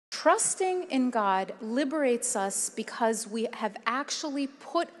Trusting in God liberates us because we have actually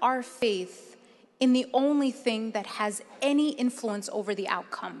put our faith in the only thing that has any influence over the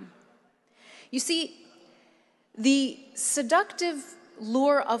outcome. You see, the seductive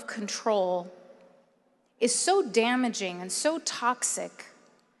lure of control is so damaging and so toxic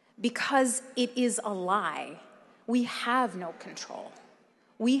because it is a lie. We have no control.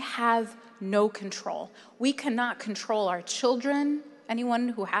 We have no control. We cannot control our children. Anyone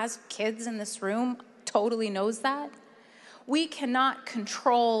who has kids in this room totally knows that. We cannot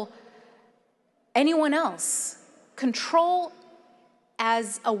control anyone else. Control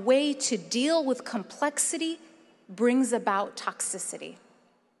as a way to deal with complexity brings about toxicity.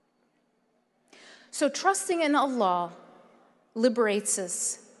 So trusting in Allah liberates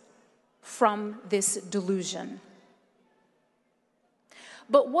us from this delusion.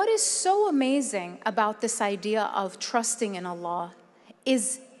 But what is so amazing about this idea of trusting in Allah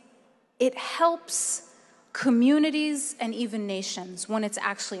is it helps communities and even nations when it's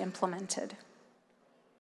actually implemented.